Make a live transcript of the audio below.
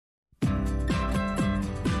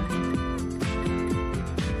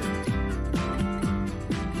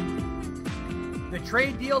The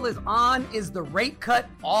trade deal is on. Is the rate cut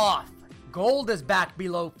off? Gold is back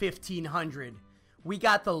below 1,500. We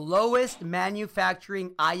got the lowest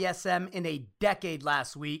manufacturing ISM in a decade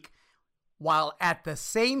last week, while at the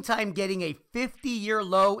same time getting a 50-year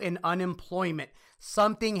low in unemployment.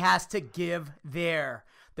 Something has to give there.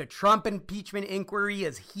 The Trump impeachment inquiry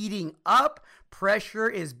is heating up. Pressure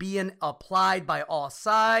is being applied by all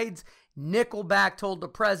sides. Nickelback told the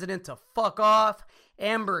president to fuck off.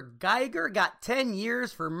 Amber Geiger got 10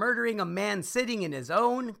 years for murdering a man sitting in his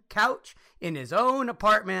own couch in his own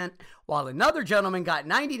apartment, while another gentleman got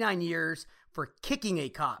 99 years for kicking a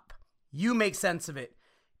cop. You make sense of it.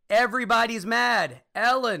 Everybody's mad.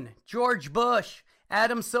 Ellen, George Bush,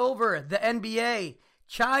 Adam Silver, the NBA,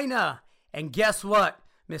 China. And guess what?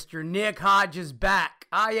 Mr. Nick Hodge is back.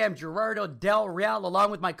 I am Gerardo Del Real, along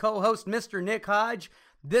with my co-host, Mr. Nick Hodge.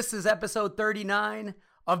 This is episode 39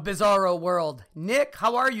 of Bizarro World. Nick,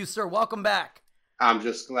 how are you, sir? Welcome back. I'm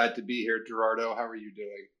just glad to be here, Gerardo. How are you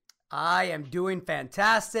doing? I am doing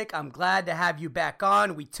fantastic. I'm glad to have you back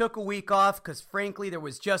on. We took a week off because, frankly, there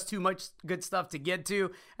was just too much good stuff to get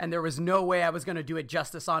to, and there was no way I was going to do it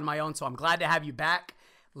justice on my own, so I'm glad to have you back.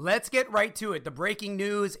 Let's get right to it. The breaking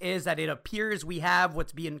news is that it appears we have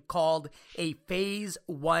what's being called a phase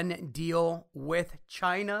one deal with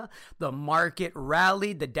China. The market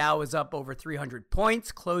rallied. The Dow is up over 300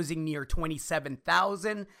 points, closing near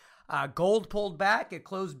 27,000. Gold pulled back. It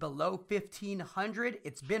closed below 1,500.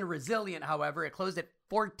 It's been resilient, however. It closed at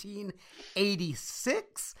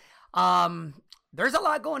 1,486. There's a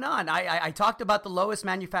lot going on. I talked about the lowest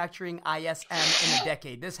manufacturing ISM in a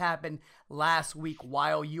decade. This happened last week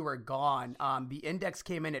while you were gone. The index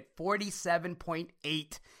came in at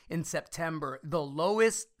 47.8 in September, the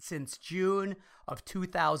lowest since June of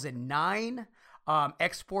 2009.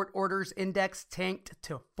 Export orders index tanked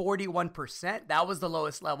to 41%. That was the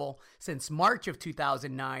lowest level since March of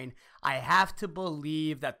 2009. I have to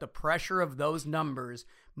believe that the pressure of those numbers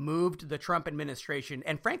moved the Trump administration,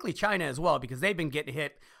 and frankly China as well, because they've been getting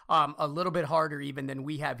hit a little bit harder even than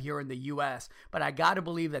we have here in the U.S. But I got to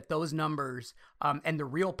believe that those numbers and the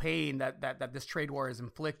real pain that this trade war has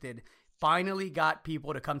inflicted finally got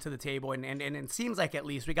people to come to the table, and it seems like at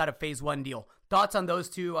least we got a phase one deal. Thoughts on those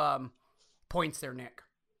two points there, Nick?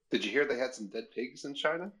 Did you hear they had some dead pigs in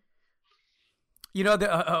China? You know,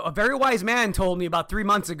 a very wise man told me about 3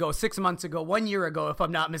 months ago, 6 months ago, 1 year ago, if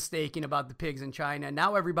I'm not mistaken, about the pigs in China.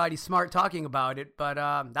 Now everybody's smart talking about it, but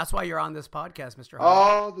that's why you're on this podcast, Mr. Hodge.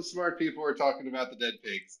 All the smart people are talking about the dead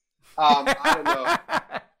pigs. I don't know.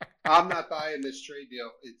 I'm not buying this trade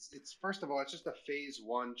deal. It's first of all, it's just a phase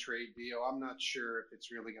one trade deal. I'm not sure if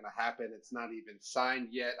it's really going to happen. It's not even signed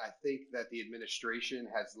yet. I think that the administration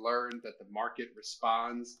has learned that the market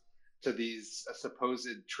responds to these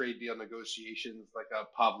supposed trade deal negotiations like a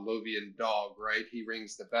Pavlovian dog, right? He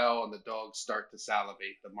rings the bell and the dogs start to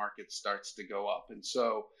salivate. The market starts to go up. And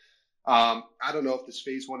so I don't know if this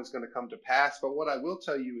phase one is going to come to pass, but what I will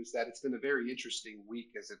tell you is that it's been a very interesting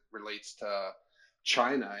week as it relates to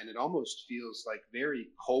China, and it almost feels like very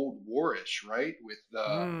Cold War-ish, right? With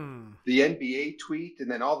the NBA tweet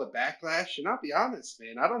and then all the backlash. And I'll be honest,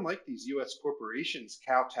 man, I don't like these U.S. corporations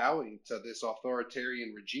kowtowing to this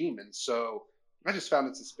authoritarian regime. And so I just found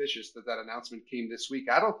it suspicious that announcement came this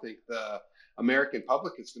week. I don't think the American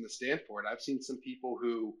public is going to stand for it. I've seen some people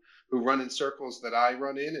who run in circles that I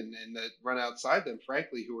run in and that run outside them,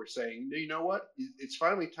 frankly, who are saying, you know what, it's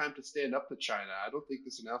finally time to stand up to China. I don't think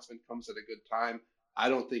this announcement comes at a good time. I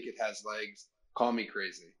don't think it has legs. Call me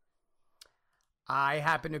crazy. I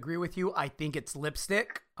happen to agree with you. I think it's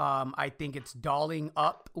lipstick. I think it's dolling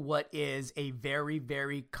up what is a very,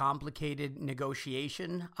 very complicated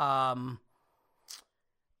negotiation.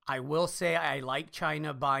 I will say I like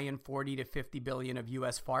China buying 40 to 50 billion of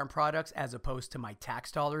U.S. farm products as opposed to my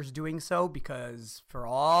tax dollars doing so, because for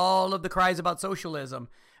all of the cries about socialism,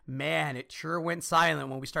 man, it sure went silent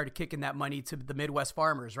when we started kicking that money to the Midwest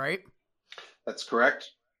farmers, right? That's correct.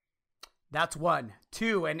 That's one.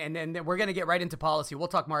 Two, and we're going to get right into policy. We'll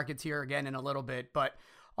talk markets here again in a little bit, but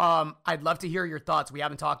I'd love to hear your thoughts. We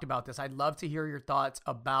haven't talked about this. I'd love to hear your thoughts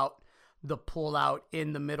about the pullout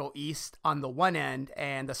in the Middle East on the one end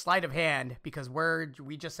and the sleight of hand, because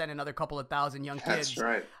we just sent another couple of thousand young kids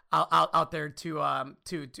out there to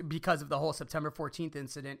because of the whole September 14th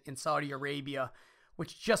incident in Saudi Arabia,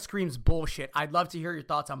 which just screams bullshit. I'd love to hear your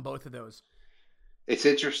thoughts on both of those. It's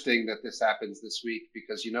interesting that this happens this week,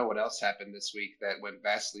 because you know what else happened this week that went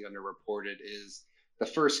vastly underreported is the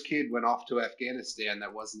first kid went off to Afghanistan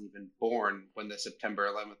that wasn't even born when the September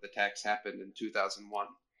 11th attacks happened in 2001.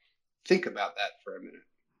 Think about that for a minute.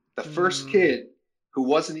 The first kid who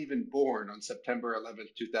wasn't even born on September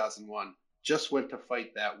 11th, 2001 just went to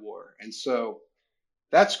fight that war. And so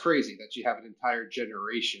that's crazy that you have an entire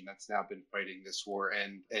generation that's now been fighting this war,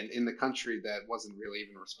 and in the country that wasn't really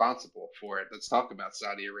even responsible for it. Let's talk about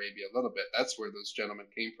Saudi Arabia a little bit. That's where those gentlemen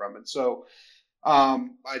came from. And so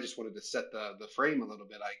I just wanted to set the frame a little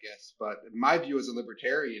bit, I guess. But my view as a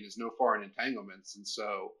libertarian is no foreign entanglements, and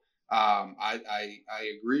so I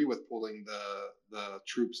agree with pulling the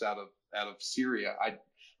troops out of Syria.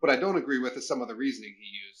 What I don't agree with is some of the reasoning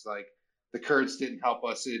he used, like the Kurds didn't help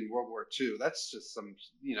us in World War II. That's just some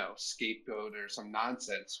scapegoat or some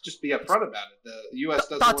nonsense. Just be upfront about it. The U.S.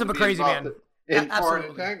 doesn't Thoughts want of to a be crazy man. involved in foreign Absolutely.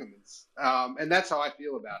 entanglements, and that's how I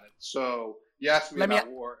feel about it. So you asked me about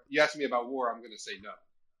war. You asked me about war. I'm going to say no.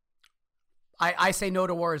 I say no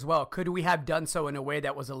to war as well. Could we have done so in a way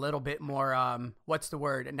that was a little bit more, what's the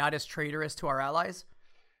word, not as traitorous to our allies?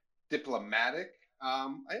 Diplomatic.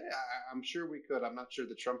 I'm sure we could. I'm not sure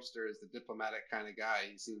the Trumpster is the diplomatic kind of guy.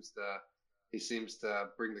 He seems to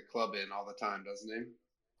bring the club in all the time, doesn't he?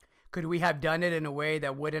 Could we have done it in a way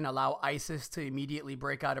that wouldn't allow ISIS to immediately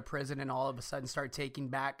break out of prison and all of a sudden start taking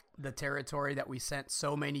back the territory that we sent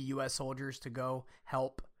so many U.S. soldiers to go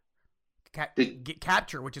help get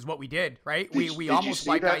capture, which is what we did, right? We almost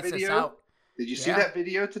wiped ISIS out. Did you see that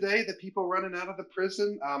video today? The people running out of the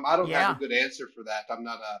prison? I don't have a good answer for that. I'm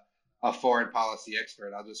not a foreign policy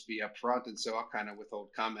expert. I'll just be upfront, and so I'll kind of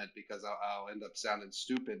withhold comment because I'll end up sounding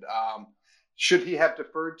stupid. Should he have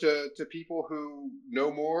deferred to people who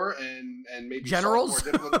know more and maybe generals?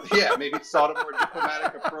 Maybe sought a more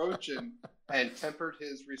diplomatic approach and tempered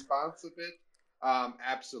his response a bit?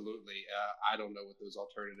 Absolutely. I don't know what those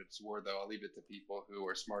alternatives were, though. I'll leave it to people who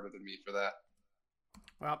are smarter than me for that.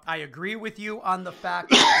 Well, I agree with you on the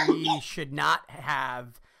fact that we should not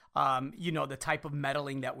have, the type of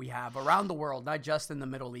meddling that we have around the world, not just in the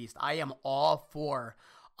Middle East. I am all for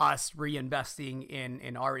us reinvesting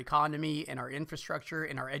in our economy, in our infrastructure,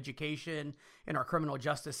 in our education, in our criminal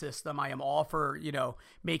justice system. I am all for,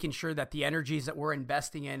 making sure that the energies that we're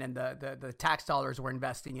investing in and the tax dollars we're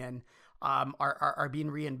investing in are being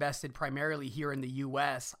reinvested primarily here in the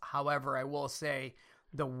U.S. However, I will say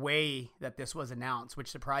the way that this was announced, which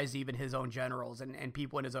surprised even his own generals and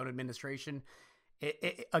people in his own administration,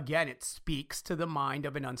 it speaks to the mind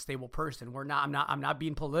of an unstable person. I'm not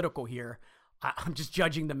being political here. I'm just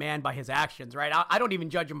judging the man by his actions, right? I don't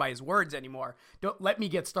even judge him by his words anymore. Don't let me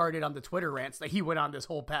get started on the Twitter rants that he went on this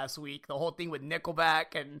whole past week, the whole thing with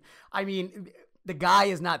Nickelback. And I mean, the guy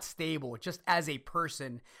is not stable just as a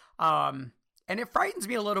person. And it frightens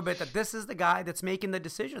me a little bit that this is the guy that's making the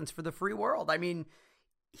decisions for the free world. I mean,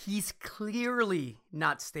 he's clearly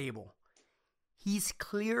not stable. He's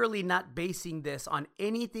clearly not basing this on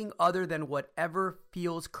anything other than whatever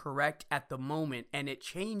feels correct at the moment. And it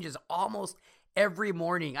changes almost every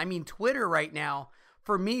morning. I mean, Twitter right now,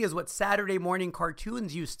 for me, is what Saturday morning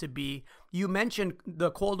cartoons used to be. You mentioned the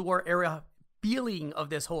Cold War era feeling of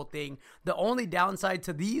this whole thing. The only downside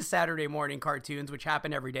to these Saturday morning cartoons, which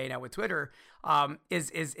happen every day now with Twitter,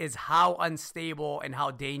 is how unstable and how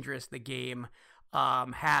dangerous the game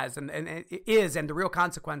has and it is, and the real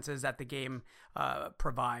consequences that the game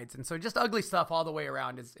provides. And so just ugly stuff all the way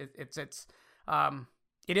around. It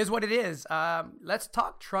is what it is. Let's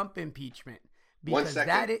talk Trump impeachment. One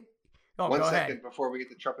second. One second ahead. Before we get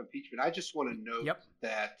to Trump impeachment, I just want to note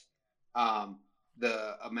that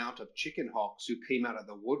the amount of chicken hawks who came out of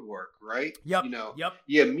the woodwork, right? Yep.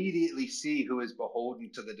 You immediately see who is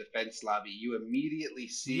beholden to the defense lobby. You immediately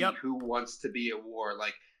see who wants to be at war.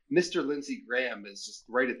 Like, Mr. Lindsey Graham is just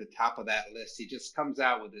right at the top of that list. He just comes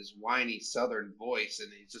out with his whiny Southern voice,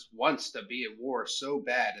 and he just wants to be at war so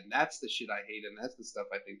bad. And that's the shit I hate, and that's the stuff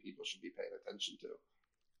I think people should be paying attention to.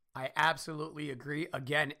 I absolutely agree.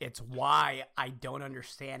 Again, it's why I don't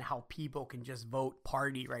understand how people can just vote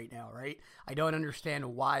party right now, right? I don't understand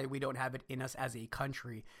why we don't have it in us as a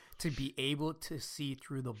country to be able to see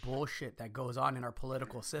through the bullshit that goes on in our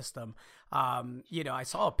political system. I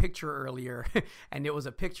saw a picture earlier, and it was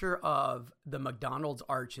a picture of the McDonald's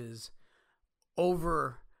arches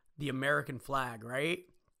over the American flag, right?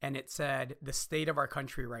 And it said the state of our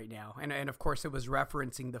country right now. And of course, it was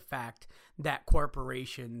referencing the fact that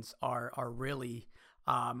corporations are really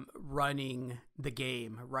running the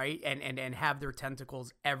game, right? And have their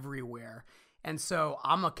tentacles everywhere. And so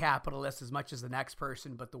I'm a capitalist as much as the next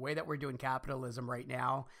person, but the way that we're doing capitalism right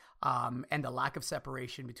now, and the lack of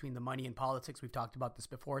separation between the money and politics, we've talked about this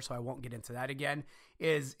before, so I won't get into that again,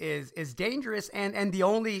 is dangerous. And the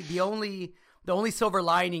only silver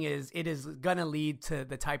lining is it is going to lead to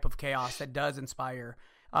the type of chaos that does inspire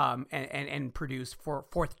and produce for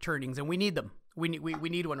fourth turnings, and we need them. We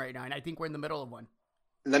need one right now, and I think we're in the middle of one.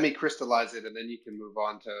 let me crystallize it, and then you can move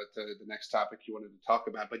on to the next topic you wanted to talk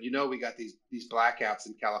about. But we got these blackouts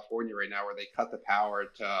in California right now where they cut the power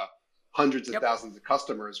to hundreds of Yep. thousands of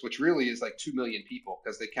customers, which really is like 2 million people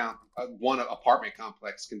because they count one apartment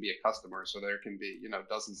complex can be a customer, so there can be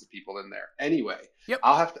dozens of people in there. Anyway, Yep.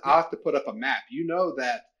 I'll have to put up a map. You know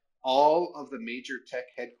that all of the major tech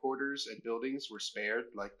headquarters and buildings were spared,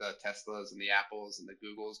 like the Teslas and the Apples and the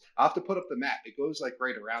Googles. I'll have to put up the map. It goes like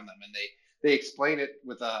right around them, and they explain it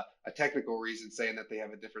with a technical reason, saying that they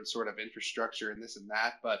have a different sort of infrastructure and this and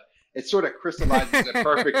that. But it sort of crystallizes it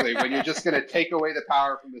perfectly when you're just going to take away the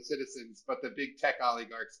power from the citizens, but the big tech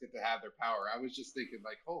oligarchs get to have their power. I was just thinking,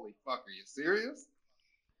 like, holy fuck, are you serious?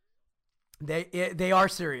 They are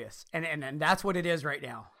serious, and that's what it is right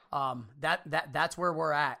now. That's where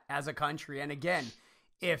we're at as a country. And again,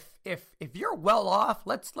 if you're well off,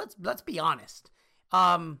 let's be honest.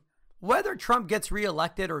 Whether Trump gets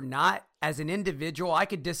reelected or not, as an individual, I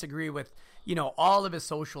could disagree with all of his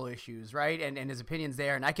social issues, right, and his opinions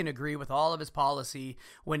there, and I can agree with all of his policy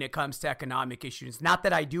when it comes to economic issues. Not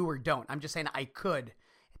that I do or don't. I'm just saying I could.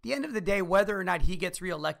 At the end of the day, whether or not he gets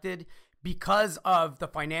reelected, because of the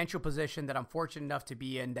financial position that I'm fortunate enough to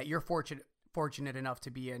be in, that you're fortunate enough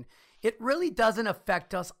to be in, it really doesn't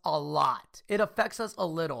affect us a lot. It affects us a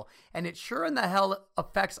little, and it sure in the hell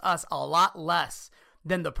affects us a lot less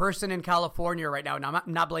than the person in California right now. And I'm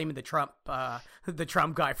not blaming the Trump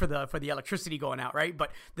guy for the electricity going out, right?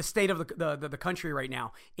 But the state of the country right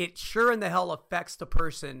now, it sure in the hell affects the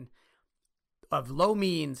person of low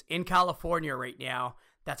means in California right now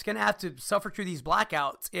that's going to have to suffer through these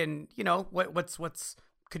blackouts in, what's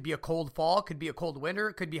could be a cold fall, could be a cold winter,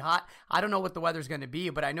 it could be hot. I don't know what the weather's going to be,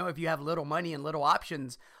 but I know if you have little money and little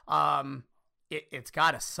options, it's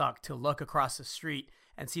got to suck to look across the street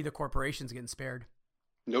and see the corporations getting spared.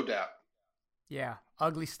 No doubt. Yeah,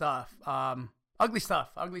 ugly stuff. Ugly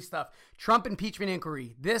stuff. Trump impeachment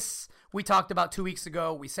inquiry. This we talked about 2 weeks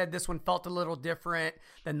ago. We said this one felt a little different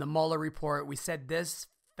than the Mueller report. We said this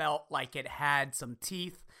felt like it had some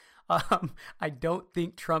teeth. I don't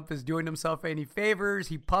think Trump is doing himself any favors.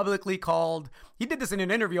 He publicly he did this in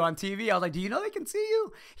an interview on TV. I was like, do you know they can see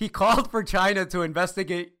you? He called for China to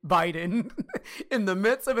investigate Biden in the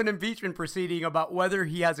midst of an impeachment proceeding about whether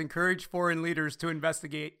he has encouraged foreign leaders to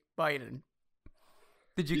investigate Biden.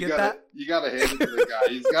 Did you get that? You got to hand it to the guy.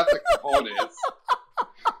 He's got the cojones.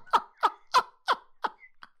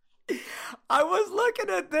 I was looking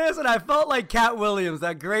at this and I felt like Cat Williams,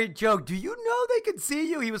 that great joke. Do you know they could see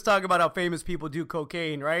you? He was talking about how famous people do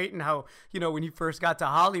cocaine, right? And how, when he first got to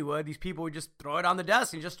Hollywood, these people would just throw it on the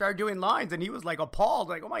desk and just start doing lines. And he was like appalled,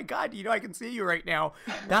 like, oh my God, I can see you right now.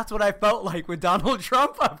 That's what I felt like with Donald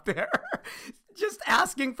Trump up there. Just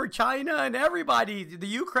asking for China and everybody, the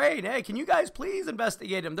Ukraine, hey, can you guys please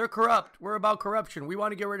investigate them? They're corrupt. We're about corruption. We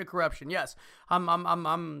want to get rid of corruption. Yes,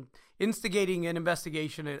 I'm instigating an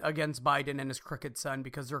investigation against Biden and his crooked son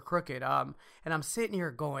because they're crooked. And I'm sitting here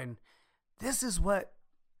going, this is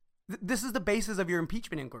the basis of your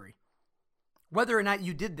impeachment inquiry, whether or not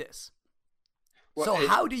you did this. Well, so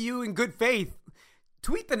how do you, in good faith,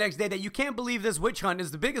 tweet the next day that you can't believe this witch hunt is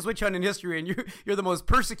the biggest witch hunt in history and you're the most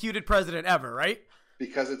persecuted president ever, right?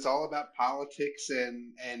 Because it's all about politics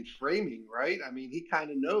and framing, right? I mean, he kind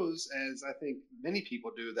of knows, as I think many people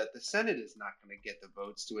do, that the Senate is not going to get the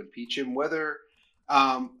votes to impeach him, whether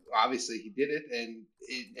obviously he did it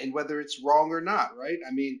and whether it's wrong or not, right?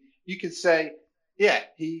 I mean, you could say, yeah,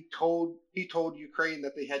 he told Ukraine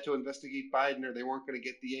that they had to investigate Biden or they weren't going to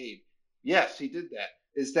get the aid. Yes, he did that.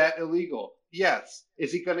 Is that illegal? Yes.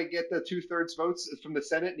 Is he going to get the 2/3 votes from the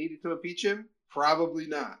Senate needed to impeach him? Probably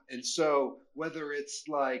not. And so whether it's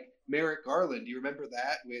like Merrick Garland, do you remember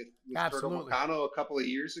that with Turtle McConnell a couple of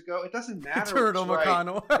years ago? It doesn't matter. Turtle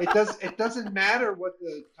McConnell. It doesn't matter what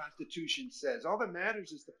the Constitution says. All that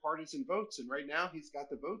matters is the partisan votes. And right now he's got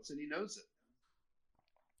the votes and he knows it.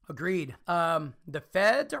 Agreed. The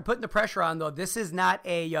feds are putting the pressure on, though. This is not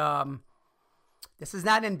an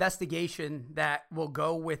investigation that will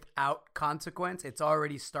go without consequence. It's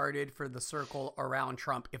already started for the circle around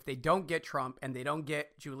Trump. If they don't get Trump and they don't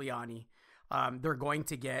get Giuliani, they're going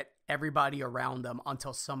to get everybody around them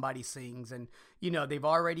until somebody sings. And, they've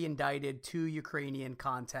already indicted 2 Ukrainian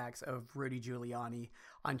contacts of Rudy Giuliani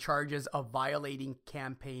on charges of violating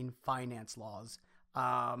campaign finance laws.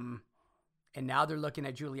 And now they're looking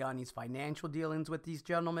at Giuliani's financial dealings with these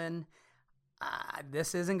gentlemen.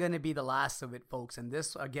 This isn't going to be the last of it, folks. And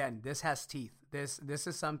this has teeth. This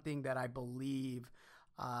is something that I believe,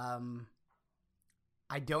 I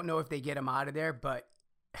don't know if they get him out of there, but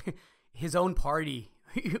his own party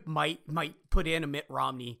might put in a Mitt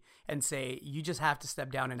Romney and say, you just have to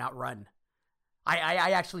step down and outrun.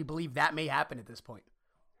 I actually believe that may happen at this point.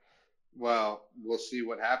 Well, we'll see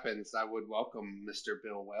what happens. I would welcome Mr.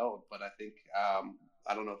 Bill Weld, but I think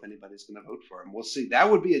I don't know if anybody's going to vote for him. We'll see. That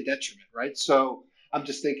would be a detriment, right? So I'm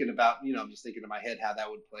just thinking about, I'm just thinking in my head how that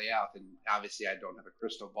would play out. And obviously, I don't have a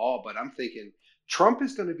crystal ball, but I'm thinking Trump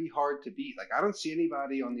is going to be hard to beat. Like I don't see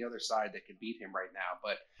anybody on the other side that can beat him right now.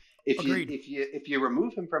 But Agreed. if you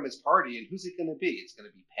remove him from his party, and who's it going to be? It's going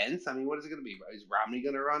to be Pence. I mean, what is it going to be? Is Romney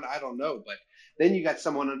going to run? I don't know, but then you got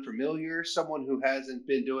someone unfamiliar, someone who hasn't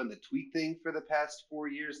been doing the tweet thing for the past 4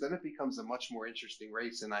 years. Then it becomes a much more interesting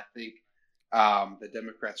race, and I think the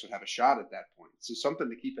Democrats would have a shot at that point. So something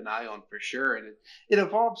to keep an eye on for sure. And it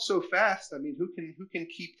evolves so fast. I mean, who can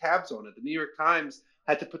keep tabs on it? The New York Times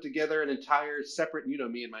had to put together an entire separate, me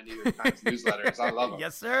and my New York Times newsletters. I love them.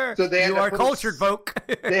 Yes, sir. So you are cultured, folk.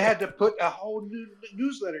 They had to put a whole new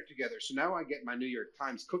newsletter together. So now I get my New York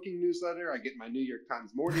Times cooking newsletter, I get my New York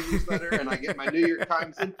Times morning newsletter, and I get my New York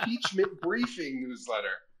Times impeachment briefing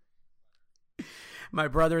newsletter. My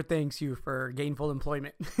brother thanks you for gainful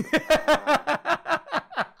employment.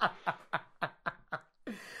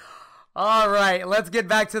 All right, let's get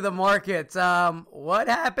back to the markets. What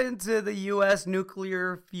happened to the U.S.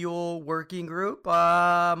 Nuclear Fuel Working Group?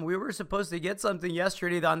 We were supposed to get something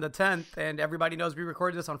yesterday on the 10th, and everybody knows we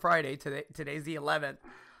recorded this on Friday. Today's the 11th.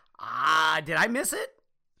 Did I miss it?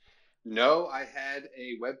 No, I had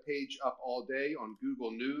a web page up all day on Google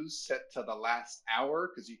News set to the last hour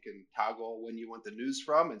because you can toggle when you want the news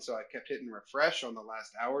from. And so I kept hitting refresh on the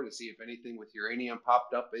last hour to see if anything with uranium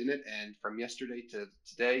popped up in it. And from yesterday to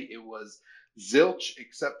today, it was zilch,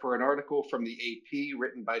 except for an article from the AP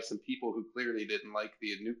written by some people who clearly didn't like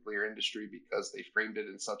the nuclear industry because they framed it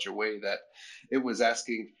in such a way that it was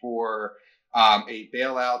asking for a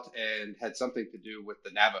bailout and had something to do with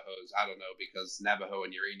the Navajos. I don't know, because Navajo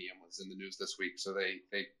and uranium was in the news this week. So they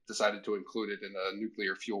decided to include it in a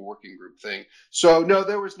nuclear fuel working group thing. So no,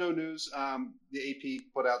 there was no news. The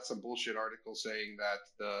AP put out some bullshit article saying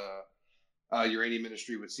that the uranium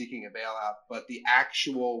industry was seeking a bailout, but the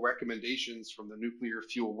actual recommendations from the nuclear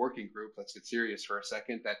fuel working group, let's get serious for a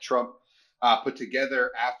second, that Trump put together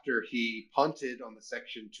after he punted on the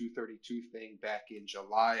Section 232 thing back in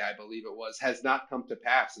July, I believe it was, has not come to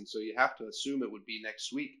pass. And so you have to assume it would be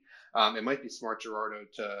next week. It might be smart, Gerardo,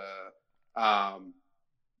 to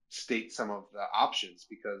state some of the options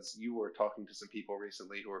because you were talking to some people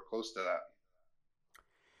recently who are close to that.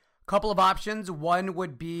 Couple of options. One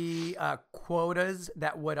would be quotas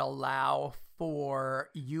that would allow for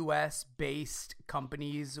U.S.-based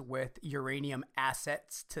companies with uranium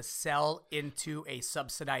assets to sell into a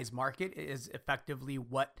subsidized market is effectively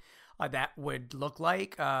what that would look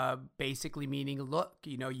like. Basically meaning, look,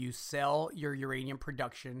 you sell your uranium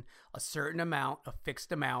production a certain amount, a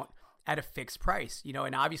fixed amount, at a fixed price,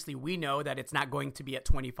 and obviously we know that it's not going to be at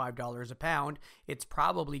 $25 a pound. It's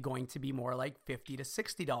probably going to be more like $50 to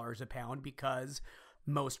 $60 a pound because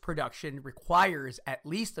most production requires at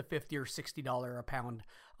least a $50 or $60 a pound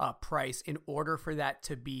price in order for that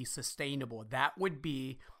to be sustainable. That would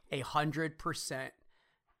be 100%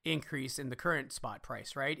 increase in the current spot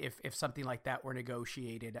price, right? If something like that were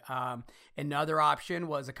negotiated. Another option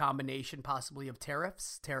was a combination possibly of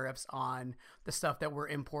tariffs on the stuff that we're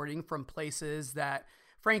importing from places that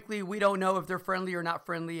frankly we don't know if they're friendly or not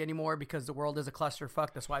friendly anymore because the world is a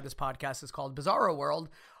clusterfuck. That's why this podcast is called Bizarro World.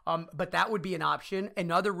 But that would be an option.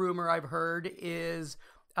 Another rumor I've heard is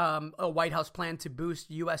a White House plan to boost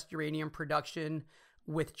U.S. uranium production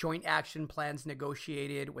with joint action plans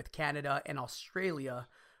negotiated with Canada and Australia,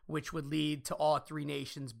 which would lead to all three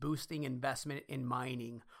nations boosting investment in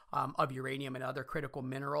mining of uranium and other critical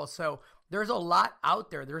minerals. So there's a lot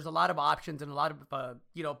out there. There's a lot of options and a lot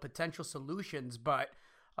of potential solutions. But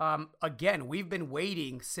again, we've been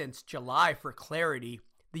waiting since July for clarity.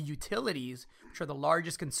 The utilities, which are the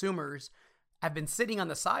largest consumers, have been sitting on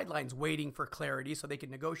the sidelines waiting for clarity so they can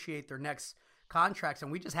negotiate their next contracts,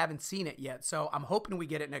 and we just haven't seen it yet. So I'm hoping we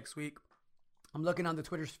get it next week. I'm looking on the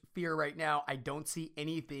Twitter sphere right now. I don't see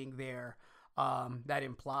anything there that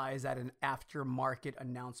implies that an aftermarket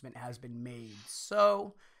announcement has been made.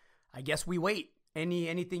 So I guess we wait.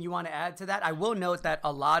 Anything you want to add to that? I will note that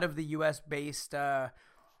a lot of the U.S.-based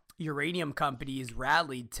uranium companies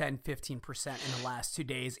rallied 10-15% in the last 2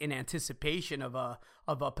 days in anticipation of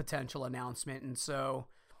a potential announcement. And so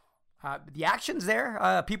the action's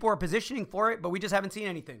there. People are positioning for it, but we just haven't seen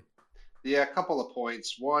anything. Yeah, a couple of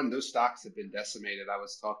points. One, those stocks have been decimated. I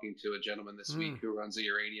was talking to a gentleman this week who runs a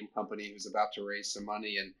uranium company who's about to raise some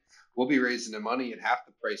money. And we'll be raising the money at half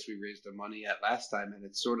the price we raised the money at last time. And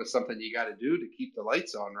it's sort of something you got to do to keep the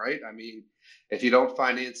lights on, right? I mean, if you don't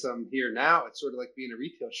finance them here now, it's sort of like being a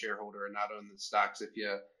retail shareholder and not own the stocks.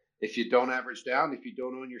 If you don't average down, if you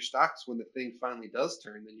don't own your stocks when the thing finally does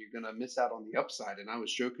turn, then you're going to miss out on the upside. And I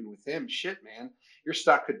was joking with him, shit, man, your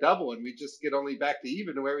stock could double and we just get only back to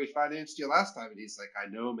even to where we financed you last time. And he's like, I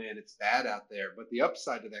know, man, it's bad out there. But the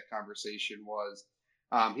upside to that conversation was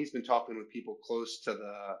he's been talking with people close to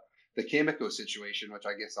the Cameco situation, which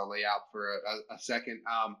I guess I'll lay out for a second.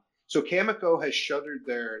 So Cameco has shuttered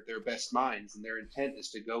their best mines, and their intent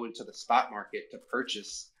is to go into the spot market to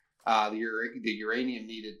purchase the uranium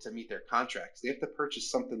needed to meet their contracts. They have to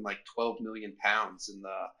purchase something like 12 million pounds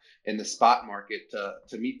in the spot market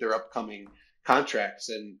to meet their upcoming contracts.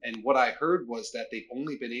 And what I heard was that they've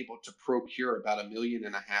only been able to procure about 1.5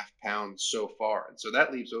 million pounds so far, and so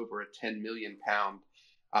that leaves over a 10 million pound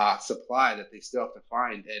supply that they still have to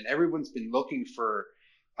find. And everyone's been looking for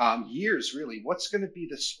years, really, what's going to be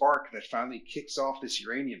the spark that finally kicks off this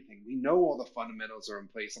uranium thing? We know all the fundamentals are in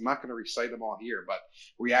place. I'm not going to recite them all here, but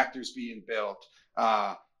reactors being built,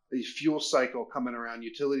 the fuel cycle coming around,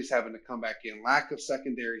 utilities having to come back in, lack of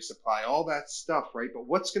secondary supply, all that stuff, right? But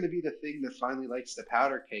what's going to be the thing that finally lights the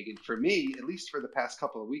powder keg? And for me, at least for the past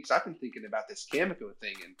couple of weeks, I've been thinking about this Cameco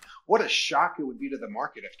thing, and what a shock it would be to the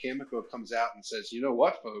market if Cameco comes out and says, you know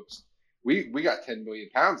what, folks, we got 10 million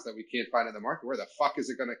pounds that we can't find in the market. Where the fuck is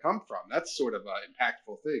it going to come from? That's sort of an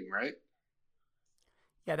impactful thing, right?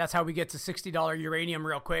 Yeah, that's how we get to $60 uranium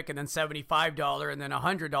real quick, and then $75, and then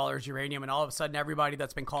 $100 uranium, and all of a sudden everybody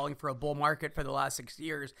that's been calling for a bull market for the last 6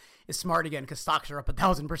 years is smart again because stocks are up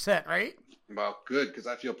 1,000%, right? Well, good, because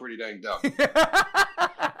I feel pretty dang dumb.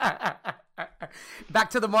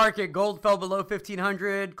 Back to the market. Gold fell below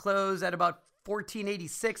 1,500, closed at about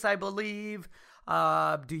 1,486, I believe.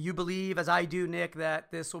 Do you believe, as I do, Nick,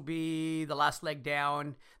 that this will be the last leg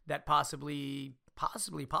down that possibly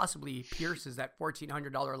pierces that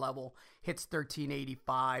 $1,400 level, hits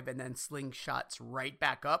 1,385, and then slingshots right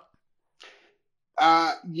back up?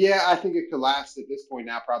 Yeah, I think it could last at this point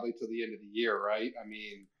now, probably till the end of the year, right? I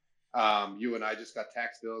mean, you and I just got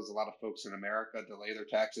tax bills. A lot of folks in America delay their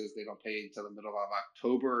taxes. They don't pay until the middle of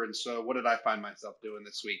October. And so what did I find myself doing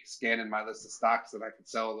this week? Scanning my list of stocks that I could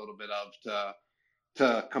sell a little bit of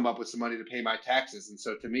to come up with some money to pay my taxes. And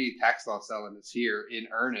so to me, tax law selling is here in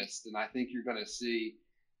earnest. And I think you're going to see,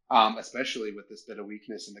 especially with this bit of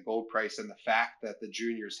weakness in the gold price and the fact that the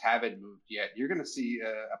juniors haven't moved yet, you're going to see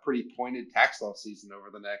a pretty pointed tax law season over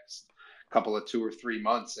the next couple of 2 or 3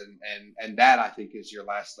 months. And that, I think, is your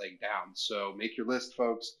last leg down. So make your list,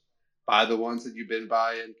 folks. Buy the ones that you've been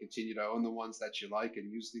buying, continue to own the ones that you like, and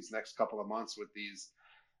use these next couple of months with these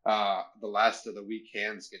the last of the weak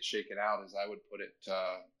hands get shaken out, as I would put it,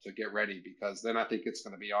 to get ready, because then I think it's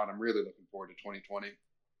going to be on. I'm really looking forward to 2020.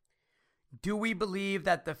 Do we believe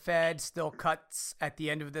that the Fed still cuts at the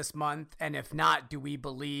end of this month? And if not, do we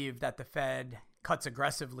believe that the Fed cuts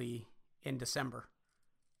aggressively in December?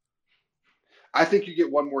 I think you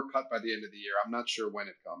get one more cut by the end of the year. I'm not sure when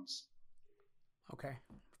it comes. Okay.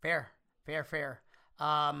 Fair.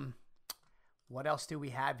 What else do we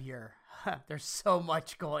have here? There's so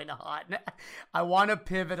much going on. I want to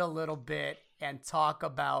pivot a little bit and talk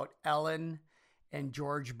about Ellen and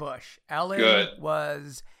George Bush. Ellen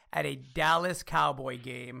was at a Dallas Cowboy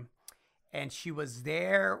game, and she was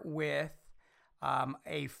there with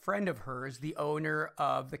a friend of hers, the owner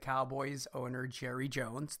of the Cowboys owner, Jerry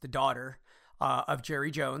Jones, the daughter of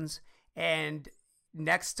Jerry Jones. And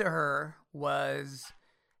next to her was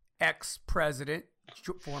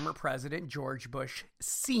former President George Bush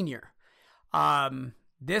Sr.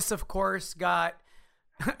 This, of course, got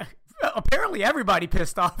apparently everybody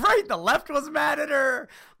pissed off, right? The left was mad at her.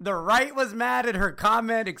 The right was mad at her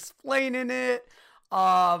comment explaining it.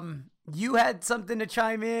 You had something to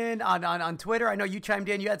chime in on Twitter. I know you chimed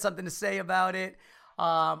in. You had something to say about it.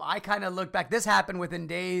 I kind of look back. This happened within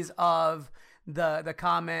days of the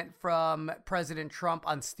comment from President Trump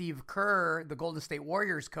on Steve Kerr, the Golden State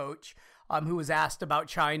Warriors coach, who was asked about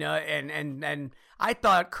China and I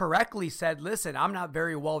thought correctly said, listen, I'm not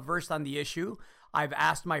very well versed on the issue. I've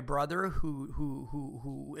asked my brother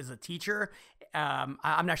who is a teacher.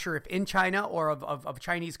 I'm not sure if in China or of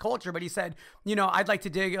Chinese culture, but he said, I'd like to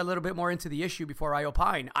dig a little bit more into the issue before I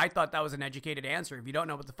opine. I thought that was an educated answer. If you don't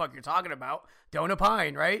know what the fuck you're talking about, don't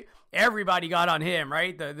opine, right? Everybody got on him,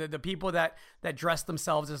 right? The people that dress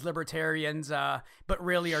themselves as libertarians, but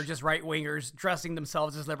really are just right wingers dressing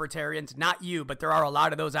themselves as libertarians. Not you, but there are a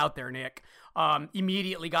lot of those out there, Nick.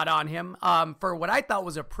 Immediately got on him for what I thought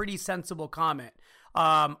was a pretty sensible comment.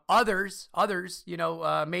 Others,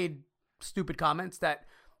 made stupid comments that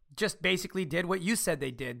just basically did what you said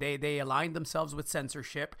they did. They aligned themselves with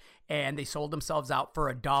censorship and they sold themselves out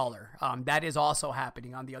for $1. That is also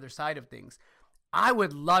happening on the other side of things. I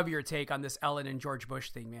would love your take on this Ellen and George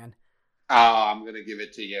Bush thing, man. Oh, I'm going to give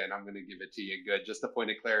it to you, and I'm going to give it to you good. Just a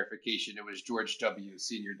point of clarification, it was George W.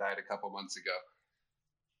 Sr. died a couple months ago.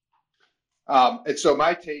 And so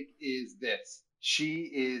my take is this. She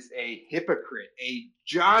is a hypocrite, a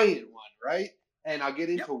giant one, right? And I'll get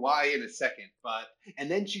into why in a second. And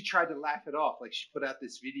then she tried to laugh it off. Like she put out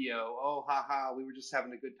this video. Oh, haha, we were just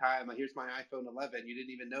having a good time. Here's my iPhone 11. You didn't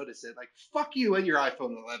even notice it. Like, fuck you and your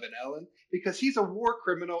iPhone 11, Ellen, because he's a war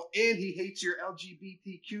criminal and he hates your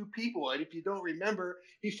LGBTQ people. And if you don't remember,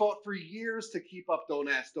 he fought for years to keep up Don't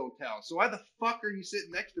Ask, Don't Tell. So why the fuck are you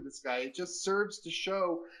sitting next to this guy? It just serves to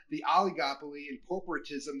show the oligopoly and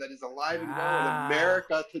corporatism that is alive and well in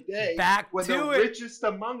America today. When the richest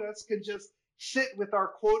among us can just sit with our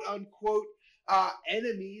quote unquote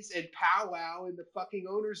enemies and powwow in the fucking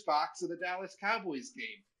owner's box of the Dallas Cowboys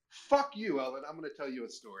game. Fuck you, Ellen. I'm going to tell you a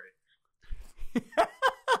story.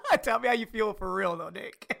 Tell me how you feel for real, though,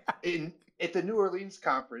 Nick. At the New Orleans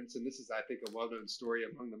conference, and this is, I think, a well-known story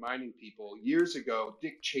among the mining people, years ago,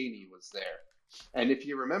 Dick Cheney was there. And if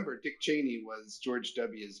you remember, Dick Cheney was George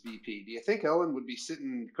W.'s VP. Do you think Ellen would be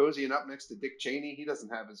sitting cozying up next to Dick Cheney? He doesn't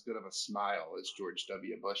have as good of a smile as George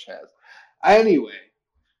W. Bush has. Anyway,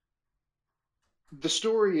 the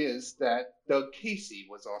story is that Doug Casey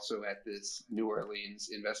was also at this New Orleans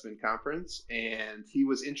investment conference, and he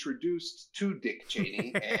was introduced to Dick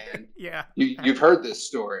Cheney. And you've heard this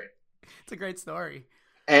story. It's a great story.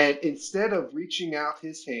 And instead of reaching out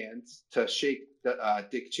his hand to shake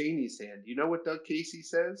Dick Cheney's hand, you know what Doug Casey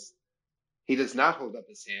says? He does not hold up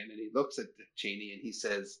his hand, and he looks at Dick Cheney and he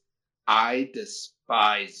says, "I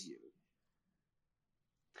despise you."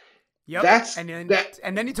 Yep.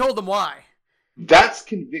 And then he told them why. That's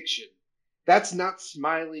conviction. That's not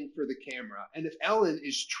smiling for the camera. And if Ellen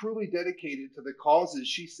is truly dedicated to the causes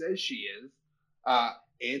she says she is,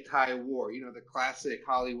 anti-war, the classic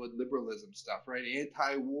Hollywood liberalism stuff, right?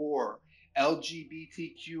 Anti-war,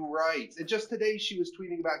 LGBTQ rights. And just today she was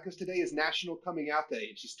tweeting about, because today is National Coming Out Day,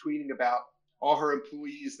 and she's tweeting about all her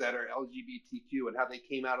employees that are LGBTQ and how they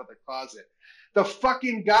came out of the closet. The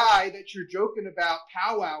fucking guy that you're joking about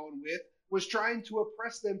powwowing with was trying to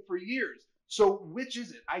oppress them for years. So which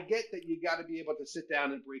is it? I get that you got to be able to sit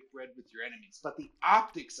down and break bread with your enemies, but the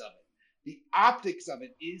optics of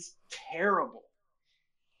it is terrible.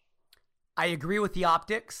 I agree with the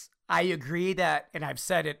optics. I agree that, and I've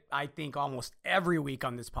said it, I think almost every week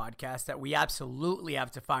on this podcast, that we absolutely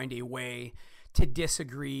have to find a way to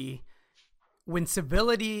disagree. When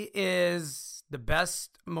civility is the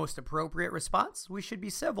best, most appropriate response, we should be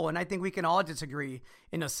civil. And I think we can all disagree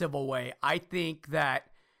in a civil way. I think that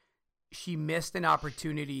she missed an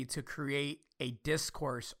opportunity to create a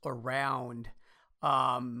discourse around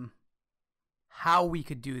how we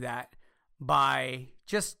could do that by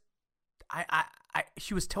just,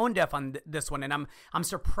 she was tone deaf on this one. And I'm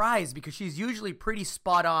surprised because she's usually pretty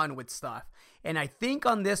spot on with stuff. And I think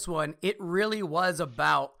on this one, it really was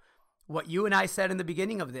about what you and I said in the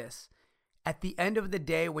beginning of this. At the end of the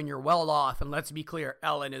day, when you're well off, and let's be clear,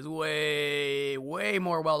 Ellen is way, way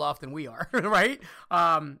more well off than we are, right?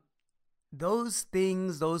 Those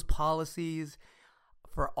things, those policies,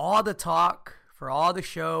 for all the talk, for all the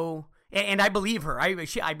show, and I believe her.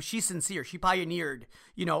 She's sincere. She pioneered,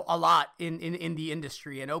 a lot in the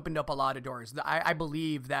industry and opened up a lot of doors. I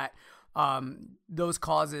believe that those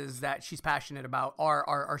causes that she's passionate about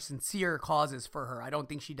are sincere causes for her. I don't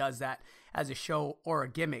think she does that as a show or a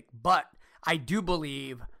gimmick, but I do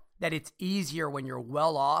believe that it's easier when you're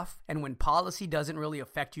well off, and when policy doesn't really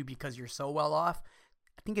affect you because you're so well off.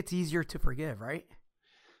 I think it's easier to forgive, right?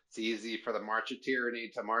 It's easy for the march of tyranny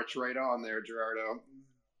to march right on there, Gerardo.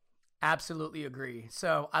 Absolutely agree.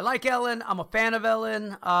 So I like Ellen. I'm a fan of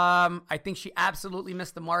Ellen. I think she absolutely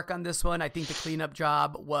missed the mark on this one. I think the cleanup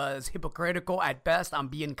job was hypocritical at best. I'm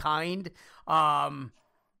being kind.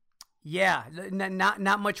 Yeah,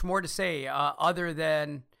 not much more to say other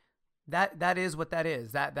than that is what that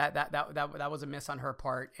is. That was a miss on her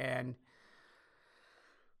part. And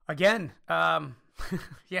again,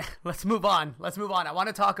 yeah, let's move on. I want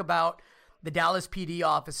to talk about the Dallas PD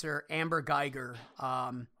officer, Amber Geiger,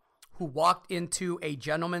 who walked into a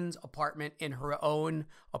gentleman's apartment in her own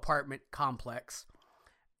apartment complex.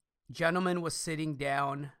 Gentleman was sitting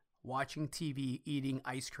down, watching TV, eating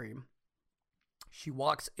ice cream. She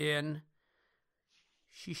walks in.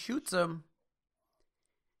 She shoots him.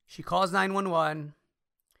 She calls 911.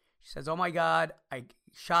 She says, "Oh my God, I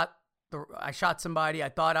shot somebody. I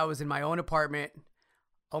thought I was in my own apartment.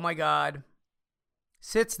 Oh my God."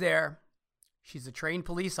 Sits there. She's a trained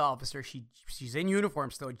police officer. She's in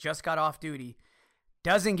uniform still, just got off duty.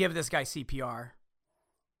 Doesn't give this guy CPR.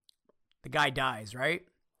 The guy dies, right?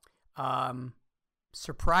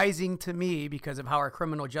 Surprising to me because of how our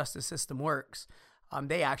criminal justice system works.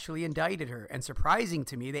 They actually indicted her. And surprising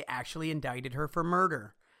to me, they actually indicted her for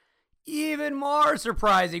murder. Even more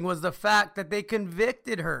surprising was the fact that they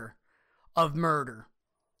convicted her of murder.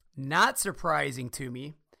 Not surprising to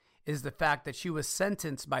me is the fact that she was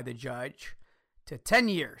sentenced by the judge to 10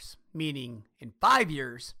 years, meaning in 5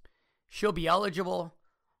 years, she'll be eligible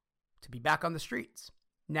to be back on the streets.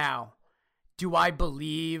 Now, do I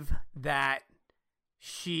believe that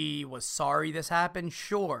she was sorry this happened?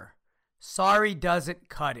 Sure. Sorry doesn't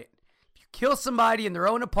cut it. If you kill somebody in their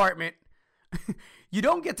own apartment, you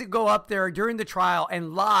don't get to go up there during the trial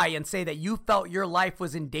and lie and say that you felt your life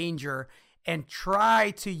was in danger and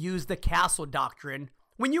try to use the castle doctrine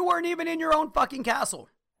when you weren't even in your own fucking castle,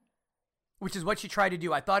 which is what she tried to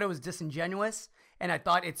do. I thought it was disingenuous, and I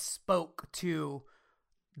thought it spoke to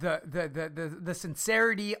the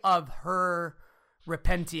sincerity of her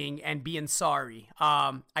repenting and being sorry.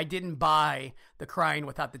 I didn't buy the crying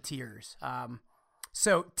without the tears.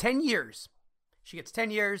 So 10 years. She gets 10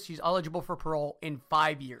 years. She's eligible for parole in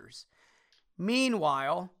 5 years.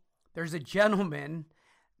 Meanwhile, there's a gentleman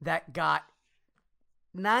that got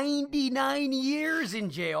 99 years in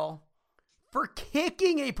jail for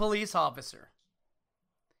kicking a police officer.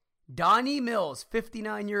 Donnie Mills,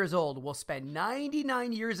 59 years old, will spend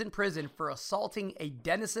 99 years in prison for assaulting a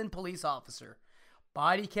Denison police officer.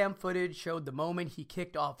 Body cam footage showed the moment he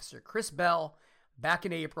kicked Officer Chris Bell back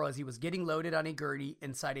in April as he was getting loaded on a gurney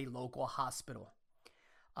inside a local hospital.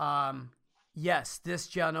 Yes, this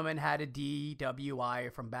gentleman had a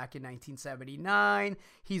DWI from back in 1979.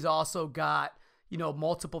 He's also got,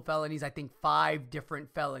 multiple felonies, I think 5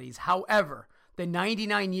 different felonies. However, the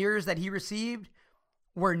 99 years that he received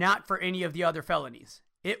were not for any of the other felonies.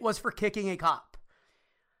 It was for kicking a cop.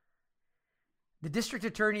 The district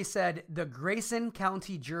attorney said, the Grayson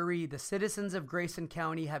County jury, the citizens of Grayson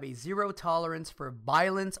County, have a zero tolerance for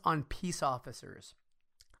violence on peace officers.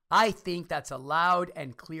 I think that's a loud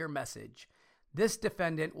and clear message. This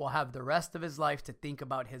defendant will have the rest of his life to think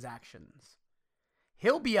about his actions.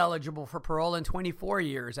 He'll be eligible for parole in 24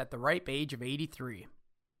 years at the ripe age of 83.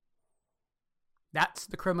 That's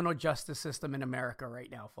the criminal justice system in America right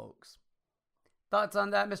now, folks. Thoughts on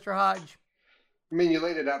that, Mr. Hodge? I mean, you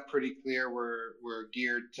laid it out pretty clear. We're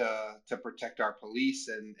geared to protect our police,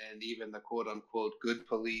 and even the quote unquote good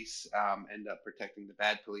police end up protecting the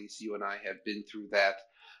bad police. You and I have been through that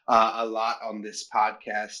a lot on this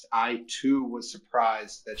podcast. I too was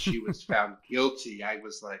surprised that she was found guilty. I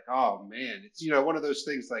was like, oh man, it's one of those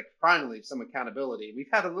things like finally some accountability. We've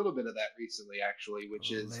had a little bit of that recently, actually,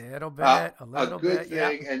 which is a good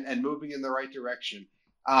thing, yeah. and moving in the right direction.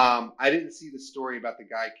 I didn't see the story about the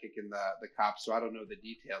guy kicking the cops, so I don't know the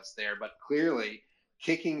details there. But clearly,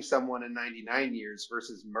 kicking someone in 99 years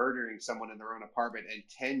versus murdering someone in their own apartment in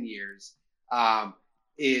 10 years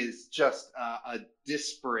is just a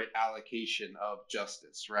disparate allocation of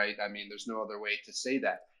justice, right? I mean, there's no other way to say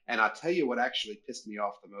that. And I'll tell you what actually pissed me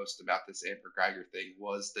off the most about this Amber Guyger thing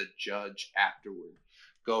was the judge afterward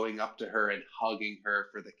going up to her and hugging her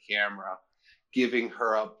for the camera, giving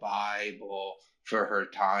her a Bible for her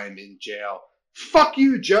time in jail. Fuck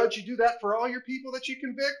you, judge. You do that for all your people that you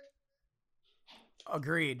convict?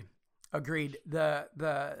 Agreed.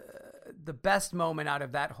 The best moment out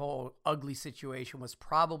of that whole ugly situation was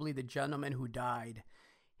probably the gentleman who died.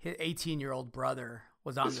 His 18-year-old brother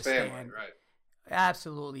was on the stand. Right.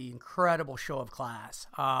 Absolutely incredible show of class.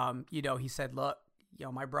 He said, look,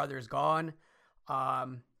 my brother is gone,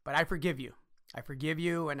 but I forgive you.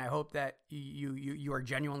 And I hope that you are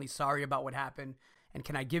genuinely sorry about what happened. And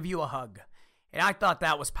can I give you a hug? And I thought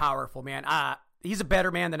that was powerful, man. He's a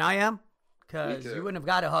better man than I am, because you wouldn't have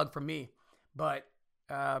got a hug from me. But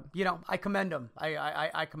I commend him.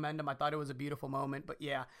 I commend him. I thought it was a beautiful moment. But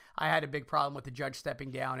yeah, I had a big problem with the judge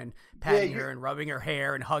stepping down and patting her and rubbing her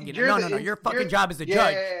hair and hugging her. No. Your fucking job is the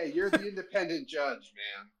judge. Yeah, you're the independent judge,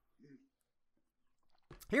 man.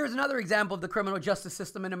 Here's another example of the criminal justice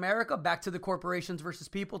system in America. Back to the corporations versus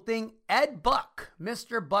people thing. Ed Buck.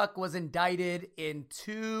 Mr. Buck was indicted in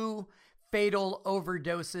 2 fatal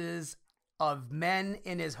overdoses of men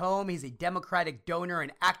in his home. He's a Democratic donor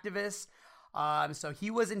and activist. So he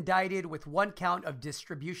was indicted with 1 count of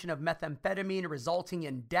distribution of methamphetamine resulting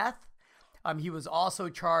in death. He was also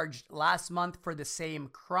charged last month for the same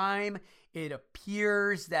crime. It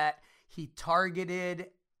appears that he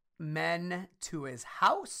targeted men to his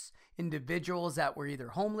house, individuals that were either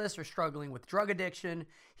homeless or struggling with drug addiction.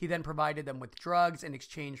 He then provided them with drugs in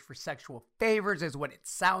exchange for sexual favors, is what it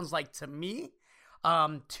sounds like to me.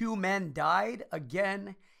 2 men died.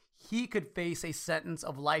 Again, he could face a sentence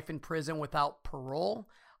of life in prison without parole.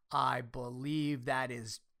 I believe that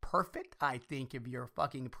is perfect. I think if you're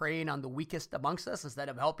fucking preying on the weakest amongst us instead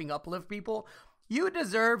of helping uplift people, you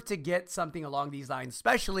deserve to get something along these lines,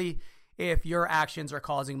 especially if your actions are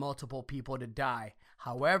causing multiple people to die.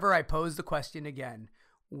 However, I pose the question again.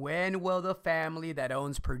 When will the family that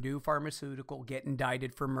owns Purdue Pharmaceutical get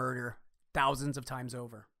indicted for murder thousands of times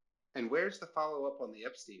over? And where's the follow-up on the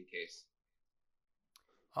Epstein case?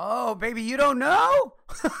 Oh, baby, you don't know?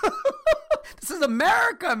 This is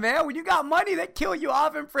America, man. When you got money, they kill you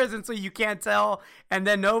off in prison so you can't tell, and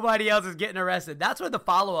then nobody else is getting arrested. That's what the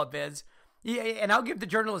follow-up is. Yeah, and I'll give the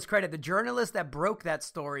journalist credit. The journalist that broke that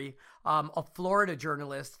story, a Florida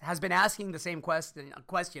journalist, has been asking the same question.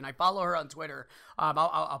 I follow her on Twitter.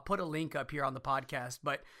 I'll put a link up here on the podcast,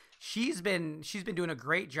 but she's been doing a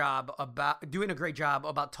great job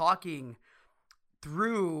about talking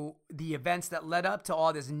through the events that led up to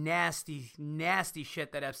all this nasty, nasty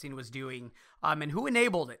shit that Epstein was doing, and who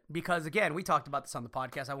enabled it. Because again, we talked about this on the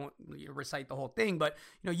podcast. I won't recite the whole thing, but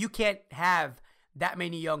you can't have that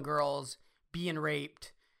many young girls being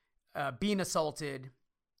raped, being assaulted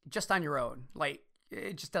just on your own. Like,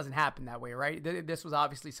 it just doesn't happen that way, right? This was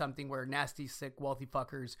obviously something where nasty, sick, wealthy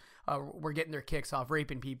fuckers were getting their kicks off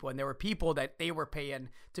raping people, and there were people that they were paying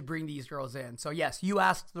to bring these girls in. So yes, you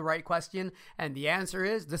asked the right question, and the answer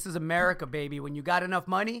is, this is America, baby. When you got enough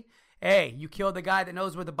money, hey, you kill the guy that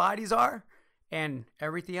knows where the bodies are, and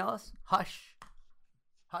everything else, hush.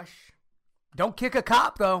 Hush. Don't kick a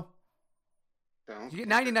cop, though. You get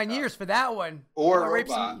 99 years for that one. Or a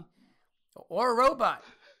robot. Or a robot.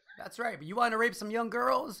 That's right. But you want to rape some young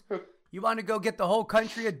girls? You want to go get the whole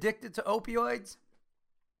country addicted to opioids?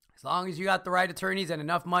 As long as you got the right attorneys and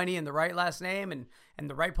enough money and the right last name and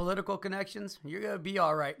the right political connections, you're going to be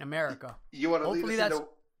all right in America. You want to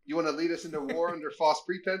lead us into war under false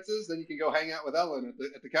pretenses? Then you can go hang out with Ellen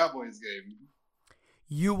at the Cowboys game.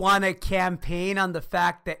 You want to campaign on the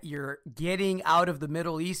fact that you're getting out of the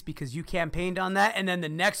Middle East because you campaigned on that, and then the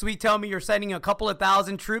next week tell me you're sending a couple of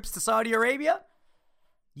thousand troops to Saudi Arabia?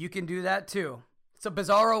 You can do that too. It's a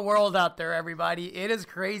bizarro world out there, everybody. It is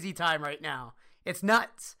crazy time right now. It's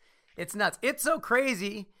nuts. It's nuts. It's so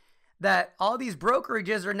crazy that all these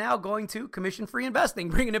brokerages are now going to commission-free investing,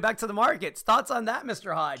 bringing it back to the markets. Thoughts on that,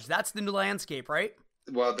 Mr. Hodge? That's the new landscape, right?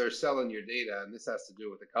 Well, they're selling your data, and this has to do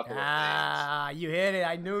with a couple of things. You hit it.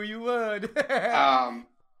 I knew you would.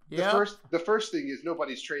 The first thing is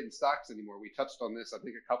nobody's trading stocks anymore. We touched on this, I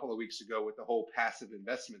think, a couple of weeks ago with the whole passive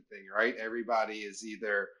investment thing, right? Everybody is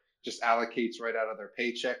either just allocates right out of their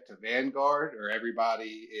paycheck to Vanguard, or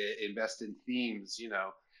everybody invests in themes,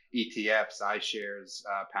 ETFs, iShares,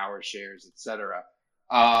 Power Shares, etc.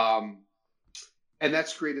 And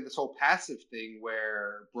that's created this whole passive thing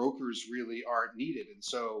where brokers really aren't needed. And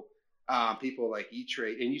so people like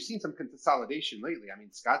E-Trade, and you've seen some consolidation lately. I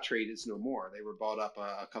mean, Scottrade is no more. They were bought up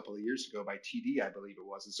a couple of years ago by TD, I believe it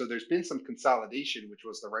was. And so there's been some consolidation, which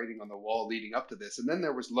was the writing on the wall leading up to this. And then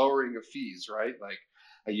there was lowering of fees, right? Like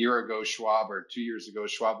a year ago, Schwab, or 2 years ago,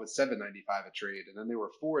 Schwab was $7.95 a trade. And then they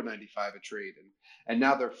were $4.95 a trade. And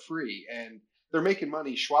now they're free. And they're making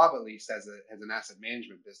money. Schwab at least has an asset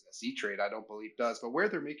management business. E-Trade, I don't believe, does. But where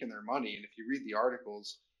they're making their money, and if you read the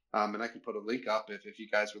articles, and I can put a link up if you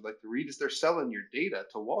guys would like to read, is they're selling your data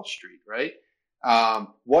to Wall Street, right?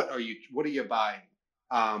 What are you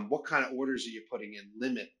buying? What kind of orders are you putting in?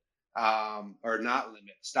 Limit or not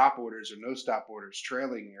limit? Stop orders or no stop orders?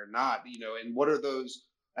 Trailing or not? And what are those?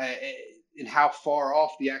 And how far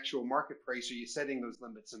off the actual market price are you setting those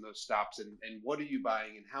limits and those stops? And what are you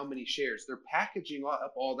buying and how many shares? They're packaging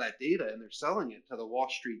up all that data and they're selling it to the Wall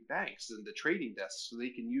Street banks and the trading desks so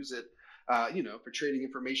they can use it, for trading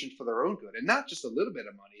information for their own good. And not just a little bit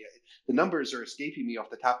of money. The numbers are escaping me off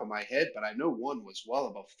the top of my head, but I know one was well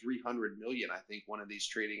above 300 million. I think one of these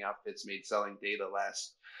trading outfits made selling data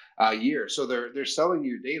last year. So they're selling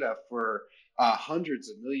your data for hundreds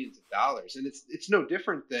of millions of dollars. And it's no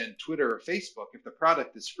different than Twitter or Facebook. If the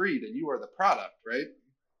product is free, then you are the product, right?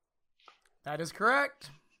 That is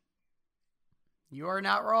correct. You are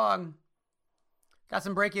not wrong. Got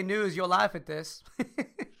some breaking news. You'll laugh at this.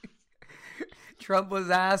 Trump was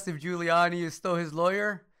asked if Giuliani is still his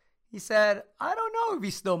lawyer. He said, I don't know if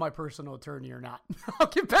he's still my personal attorney or not. I'll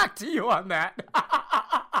get back to you on that.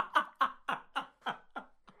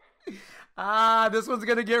 This one's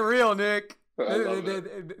going to get real, Nick. I love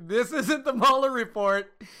it. This isn't the Mueller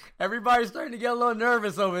report. Everybody's starting to get a little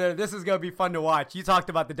nervous over there. This is going to be fun to watch. You talked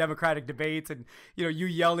about the Democratic debates and, you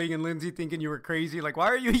yelling and Lindsey thinking you were crazy. Like, why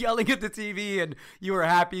are you yelling at the TV? And you were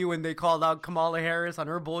happy when they called out Kamala Harris on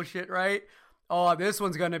her bullshit, right? Oh, this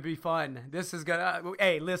one's going to be fun. This is going to,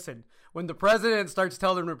 hey, listen, when the president starts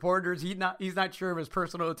telling reporters he's not sure if his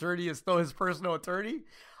personal attorney is still his personal attorney,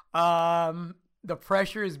 the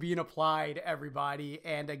pressure is being applied, everybody.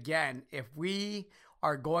 And again, if we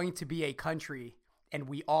are going to be a country, and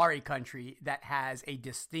we are a country that has a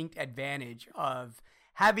distinct advantage of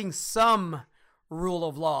having some rule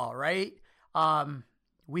of law, right?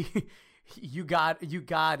 You gotta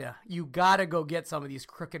go get some of these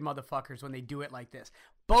crooked motherfuckers when they do it like this.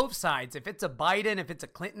 Both sides. If it's a Biden, if it's a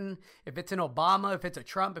Clinton, if it's an Obama, if it's a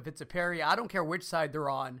Trump, if it's a Perry, I don't care which side they're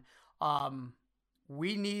on.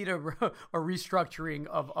 We need a restructuring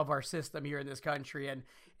of our system here in this country.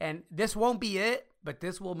 And this won't be it, but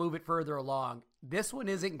this will move it further along. This one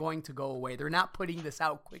isn't going to go away. They're not putting this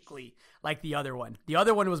out quickly like the other one. The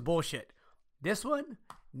other one was bullshit. This one,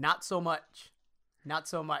 not so much. Not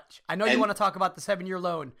so much. I know you want to talk about the 7-year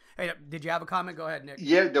loan. Hey, did you have a comment? Go ahead, Nick.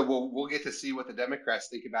 Yeah, we'll get to see what the Democrats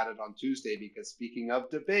think about it on Tuesday, because speaking of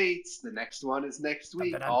debates, the next one is next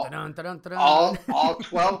week. All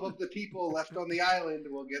 12 of the people left on the island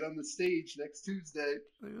will get on the stage next Tuesday.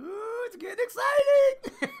 Ooh, it's getting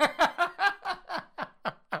exciting.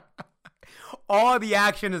 All the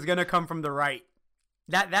action is going to come from the right.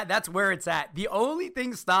 That's where it's at. The only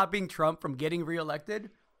thing stopping Trump from getting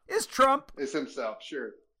reelected is Trump. It's himself, sure.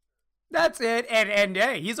 That's it. And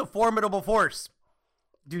hey, he's a formidable force.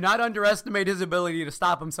 Do not underestimate his ability to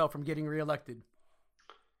stop himself from getting reelected.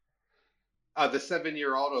 The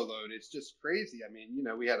 7-year auto loan, it's just crazy. I mean,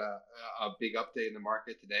 we had a big update in the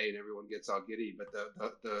market today and everyone gets all giddy, but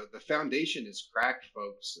the foundation is cracked,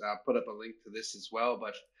 folks. I'll put up a link to this as well,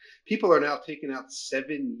 but people are now taking out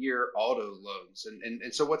 7-year auto loans.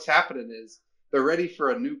 And so what's happening is they're ready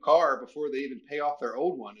for a new car before they even pay off their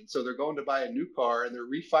old one. And so they're going to buy a new car and they're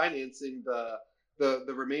refinancing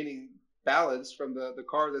the remaining balance from the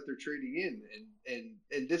car that they're trading in.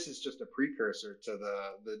 And this is just a precursor to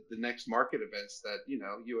the next market events that,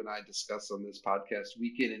 you and I discuss on this podcast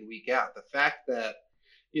week in and week out. The fact that,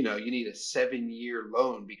 you need a 7-year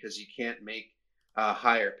loan because you can't make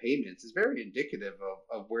higher payments is very indicative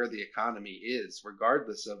of where the economy is,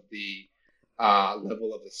 regardless of the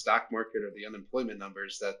level of the stock market or the unemployment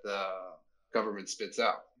numbers that the government spits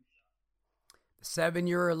out. The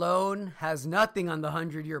 7-year loan has nothing on the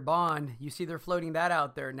 100-year bond. You see they're floating that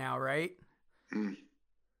out there now, right?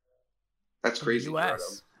 That's crazy.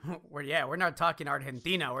 U.S. We're not talking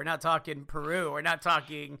Argentina. We're not talking Peru. We're not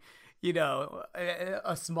talking,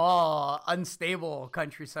 a small, unstable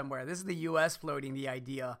country somewhere. This is the U.S. floating the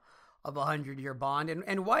idea of a 100-year bond.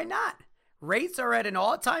 And why not? Rates are at an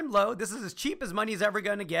all-time low. This is as cheap as money's ever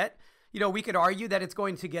going to get. We could argue that it's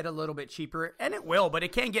going to get a little bit cheaper, and it will, but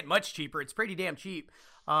it can't get much cheaper. It's pretty damn cheap.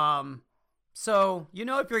 So,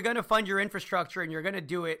 if you're going to fund your infrastructure and you're going to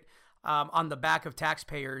do it on the back of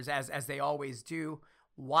taxpayers, as they always do,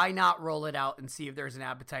 why not roll it out and see if there's an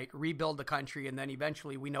appetite, rebuild the country, and then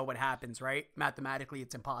eventually we know what happens, right? Mathematically,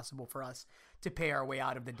 it's impossible for us to pay our way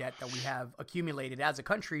out of the debt that we have accumulated as a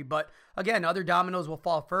country. But again, other dominoes will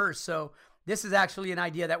fall first. So this is actually an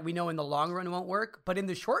idea that we know in the long run won't work. But in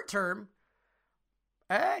the short term,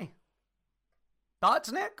 hey,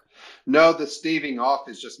 thoughts, Nick? No, the staving off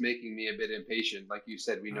is just making me a bit impatient. Like you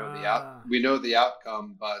said, we know the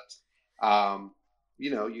outcome, but you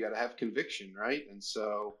got to have conviction, right? And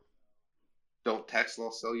so don't tax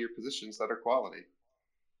law sell your positions that are quality.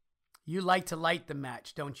 You like to light the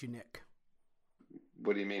match, don't you, Nick?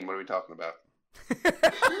 What do you mean? What are we talking about?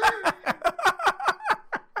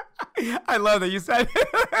 I love that you said.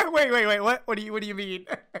 Wait. What do you mean?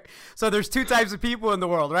 So there's two types of people in the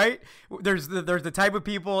world, right? There's the type of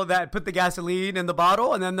people that put the gasoline in the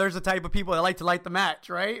bottle, and then there's the type of people that like to light the match,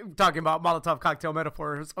 right? I'm talking about Molotov cocktail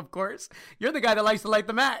metaphors, of course. You're the guy that likes to light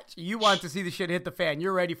the match. You want to see the shit hit the fan.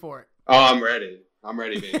 You're ready for it. Oh, I'm ready. I'm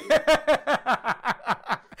ready, baby.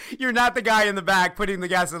 You're not the guy in the back putting the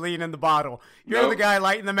gasoline in the bottle. You're the guy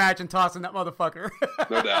lighting the match and tossing that motherfucker.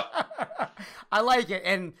 No doubt. I like it.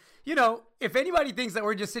 And, if anybody thinks that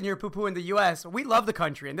we're just sitting here poo-pooing the U.S., we love the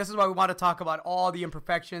country. And this is why we want to talk about all the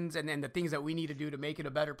imperfections and the things that we need to do to make it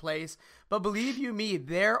a better place. But believe you me,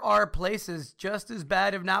 there are places just as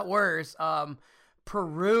bad, if not worse.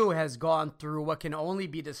 Peru has gone through what can only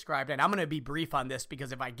be described, and I'm going to be brief on this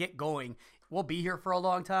because if I get going, we'll be here for a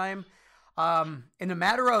long time. In a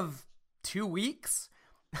matter of 2 weeks,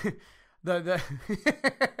 the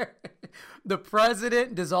The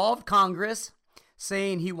president dissolved Congress,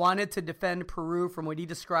 saying he wanted to defend Peru from what he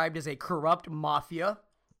described as a corrupt mafia.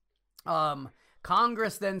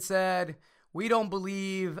 Congress then said, we don't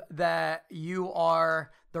believe that you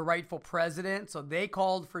are the rightful president. So they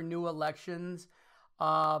called for new elections.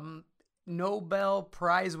 Nobel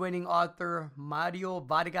Prize-winning author Mario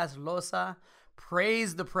Vargas Llosa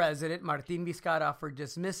praised the president, Martin Vizcarra, for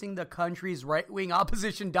dismissing the country's right-wing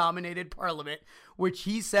opposition-dominated parliament, which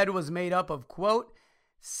he said was made up of, quote,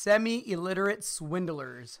 semi-illiterate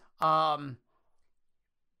swindlers.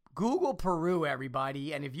 Google Peru,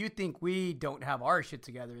 everybody, and if you think we don't have our shit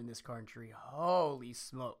together in this country, holy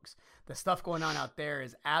smokes. The stuff going on out there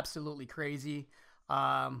is absolutely crazy.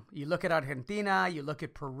 You look at Argentina, you look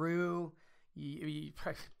at Peru, you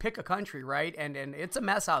pick a country, right? And it's a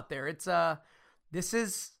mess out there. It's this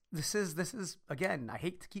is again, I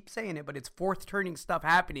hate to keep saying it, but it's fourth turning stuff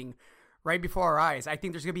happening right before our eyes. I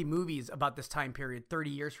think there's going to be movies about this time period 30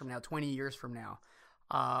 years from now, 20 years from now.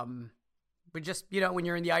 But just, when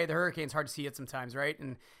you're in the eye of the hurricane, it's hard to see it sometimes, right?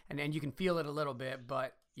 And you can feel it a little bit,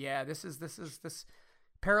 but yeah, this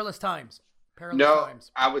perilous times.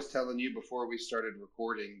 Times. I was telling you before we started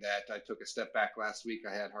recording that I took a step back last week.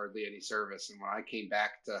 I had hardly any service, and when I came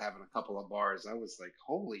back to having a couple of bars, I was like,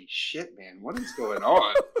 holy shit, man, what is going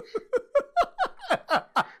on?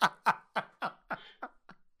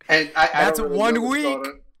 And that's really 1 week.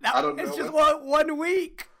 I don't know. It's just 1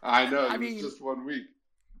 week. I know. I mean, just 1 week.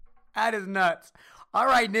 That is nuts. All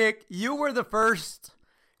right, Nick, you were the first,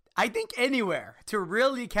 I think, anywhere to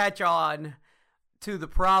really catch on to the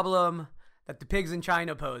problem that the pigs in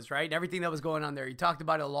China posed, right? And everything that was going on there. You talked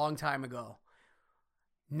about it a long time ago.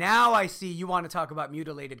 Now I see you want to talk about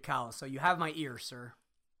mutilated cows, so you have my ear, sir.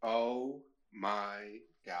 Oh my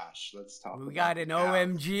gosh, let's talk. We got an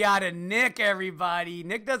OMG out of Nick, everybody.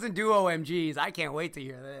 Nick doesn't do OMGs. I can't wait to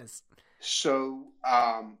hear this. So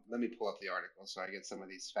let me pull up the article so I get some of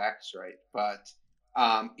these facts right. But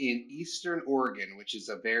in Eastern Oregon, which is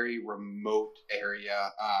a very remote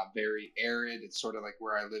area, very arid, it's sort of like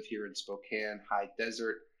where I live here in Spokane, high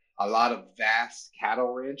desert, a lot of vast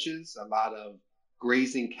cattle ranches, a lot of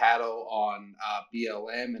grazing cattle on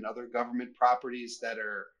BLM and other government properties that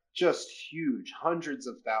are just huge, hundreds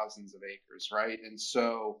of thousands of acres, right? And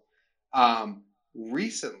so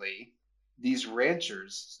recently, these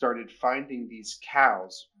ranchers started finding these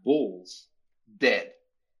cows, bulls, dead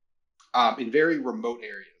in very remote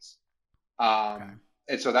areas. Okay.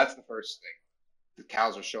 And so that's the first thing. The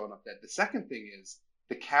cows are showing up dead. The second thing is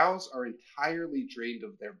the cows are entirely drained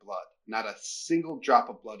of their blood. Not a single drop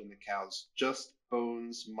of blood in the cows, just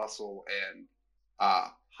bones, muscle, and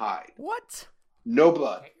hide. What? No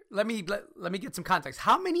blood. Okay. Let me get some context.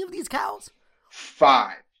 How many of these cows?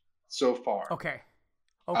 5 so far. Okay.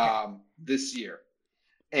 This year.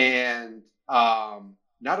 And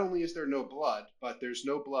not only is there no blood, but there's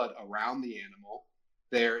no blood around the animal.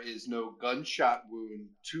 There is no gunshot wound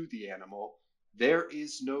to the animal. There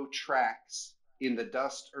is no tracks in the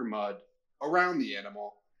dust or mud around the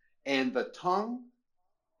animal. And the tongue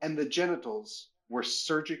and the genitals were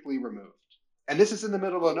surgically removed. And this is in the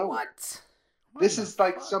middle of nowhere. What this is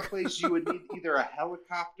like someplace you would need either a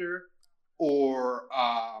helicopter or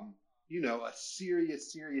a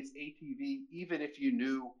serious ATV, even if you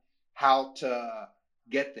knew how to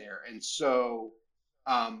get there. And so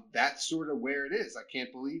that's sort of where it is. I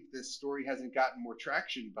can't believe this story hasn't gotten more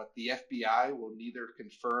traction, but the FBI will neither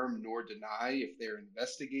confirm nor deny if they're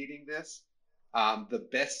investigating this. The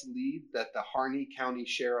best lead that the Harney County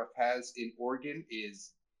Sheriff has in Oregon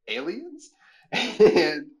is aliens.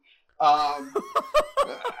 And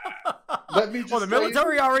let me just the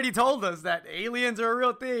military already told us that aliens are a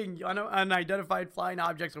real thing, unidentified flying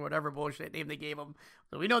objects or whatever bullshit name they gave them.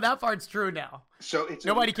 So we know that part's true now. So it's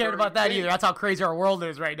nobody cared about that either. That's how crazy our world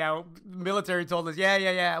is right now. The military told us,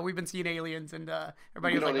 yeah, we've been seeing aliens, and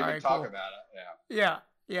everybody was like, all right, talk about it.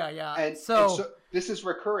 Yeah. And so this is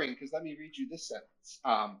recurring because let me read you this sentence.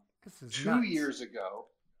 This is 2 years ago,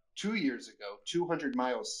 200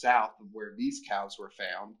 miles south of where these cows were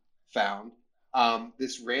found,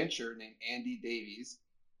 this rancher named Andy Davies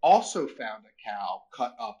also found a cow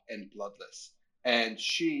cut up and bloodless. And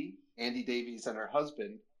Andy Davies and her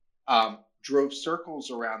husband, drove circles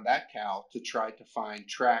around that cow to try to find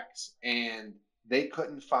tracks, and they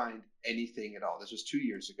couldn't find anything at all. This was 2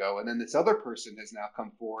 years ago. And then this other person has now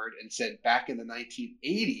come forward and said back in the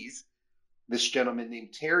 1980s, this gentleman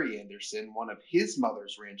named Terry Anderson, one of his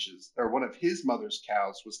mother's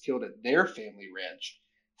cows was killed at their family ranch.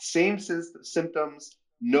 Same symptoms,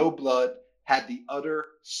 no blood, had the udder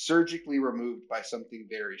surgically removed by something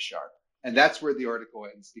very sharp. And that's where the article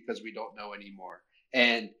ends because we don't know anymore.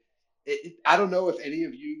 And I don't know if any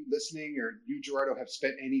of you listening or you, Gerardo, have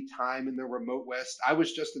spent any time in the remote West. I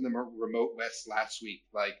was just in the remote West last week.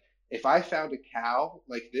 Like, if I found a cow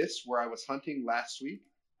like this where I was hunting last week,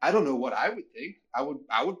 I don't know what I would think. I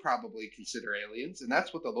would probably consider aliens, and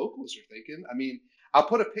that's what the locals are thinking. I mean, I'll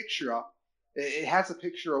put a picture up. It has a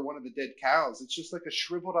picture of one of the dead cows. It's just like a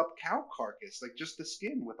shriveled up cow carcass, like just the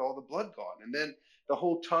skin with all the blood gone. And then the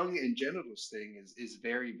whole tongue and genitals thing is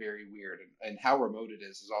very, very weird. And how remote it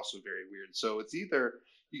is also very weird. So it's either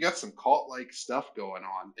you got some cult like stuff going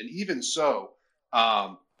on. And even so,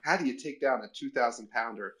 how do you take down a 2,000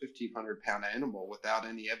 pound or a 1,500 pound animal without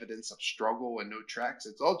any evidence of struggle and no tracks?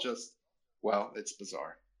 It's all just, well, it's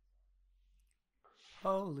bizarre.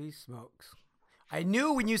 Holy smokes. I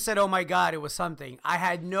knew when you said, oh my God, it was something. I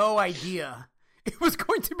had no idea it was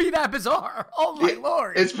going to be that bizarre. Oh my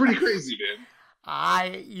Lord. It's pretty crazy, man.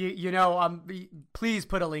 Please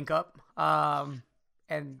put a link up.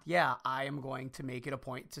 And yeah, I am going to make it a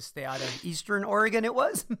point to stay out of Eastern Oregon. It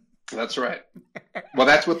was. That's right. Well,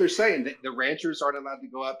 that's what they're saying. The ranchers aren't allowed to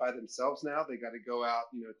go out by themselves now. They got to go out,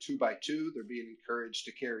 2 by 2. They're being encouraged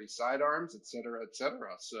to carry sidearms, et cetera, et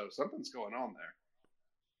cetera. So something's going on there.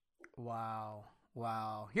 Wow.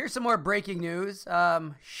 Here's some more breaking news.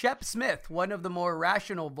 Shep Smith, one of the more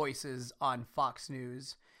rational voices on Fox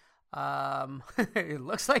News. It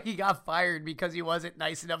looks like he got fired because he wasn't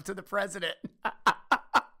nice enough to the president.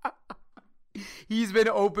 He's been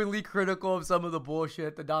openly critical of some of the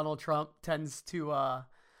bullshit that Donald Trump tends to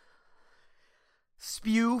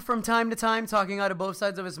spew from time to time, talking out of both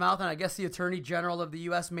sides of his mouth. And I guess the Attorney General of the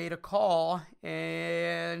U.S. made a call,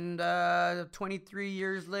 and 23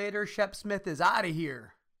 years later, Shep Smith is out of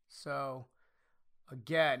here. So,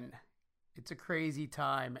 again, it's a crazy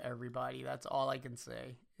time, everybody. That's all I can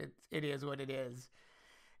say. It is what it is.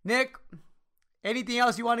 Nick, anything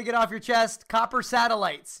else you want to get off your chest? Copper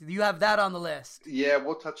satellites. You have that on the list. Yeah,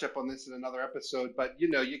 we'll touch up on this in another episode. But,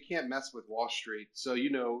 you can't mess with Wall Street. So,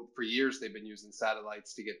 for years they've been using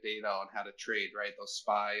satellites to get data on how to trade, right? They'll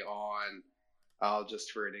spy on,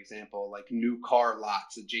 just for an example, like new car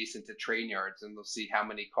lots adjacent to train yards. And they'll see how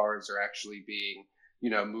many cars are actually being,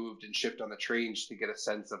 moved and shipped on the trains to get a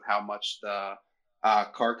sense of how much the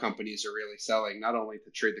car companies are really selling, not only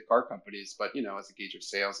to trade the car companies, but, as a gauge of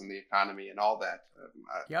sales and the economy and all that.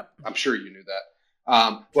 Yep. I'm sure you knew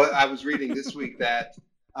that. But I was reading this week that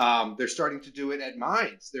they're starting to do it at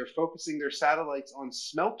mines. They're focusing their satellites on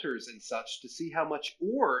smelters and such to see how much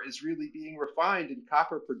ore is really being refined and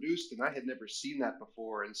copper produced. And I had never seen that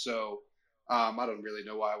before. And so I don't really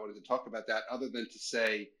know why I wanted to talk about that other than to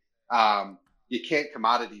say you can't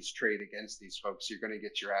commodities trade against these folks. You're going to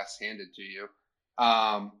get your ass handed to you.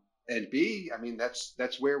 And B, I mean,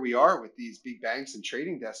 that's where we are with these big banks and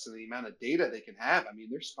trading desks and the amount of data they can have. I mean,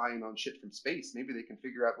 they're spying on shit from space. Maybe they can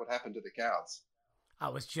figure out what happened to the cows. I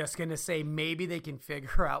was just going to say, maybe they can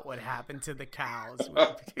figure out what happened to the cows.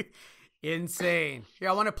 Insane. Here,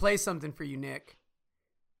 I want to play something for you, Nick.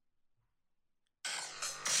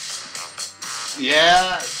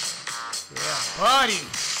 Yes. Yeah, buddy.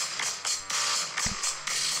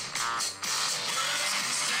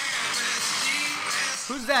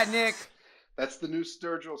 Who's that, Nick? That's the new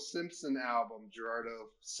Sturgill Simpson album, Gerardo.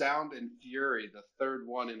 Sound and Fury, the third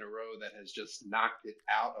one in a row that has just knocked it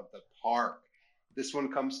out of the park. This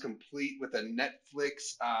one comes complete with a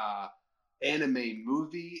Netflix anime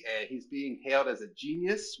movie. He's being hailed as a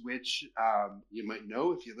genius, which you might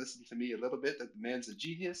know if you listen to me a little bit that the man's a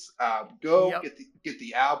genius. Get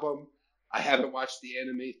the album. I haven't watched the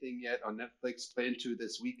anime thing yet on Netflix. Plan to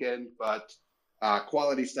this weekend, but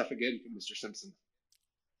quality stuff again from Mr. Simpson.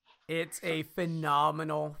 It's a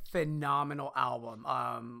phenomenal album.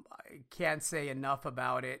 I can't say enough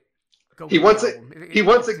about it. He wants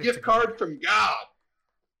a gift card from God.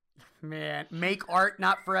 Man, make art,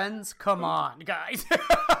 not friends. Come on, guys.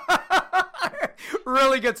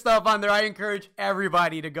 Really good stuff on there. I encourage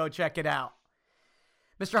everybody to go check it out.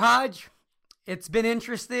 Mr. Hodge, it's been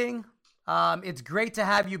interesting. It's great to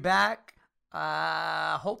have you back.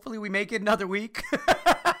 Hopefully we make it another week.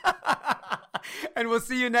 And we'll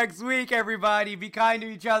see you next week, everybody. Be kind to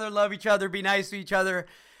each other, love each other, be nice to each other,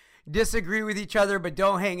 disagree with each other, but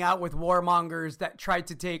don't hang out with warmongers that try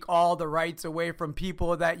to take all the rights away from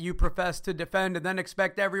people that you profess to defend and then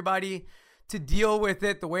expect everybody to deal with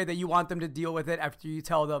it the way that you want them to deal with it after you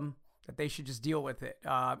tell them that they should just deal with it.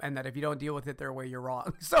 And that if you don't deal with it their way, you're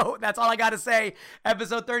wrong. So that's all I got to say.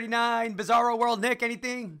 Episode 39, Bizarro World. Nick,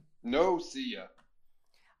 anything? No, see ya.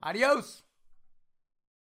 Adios.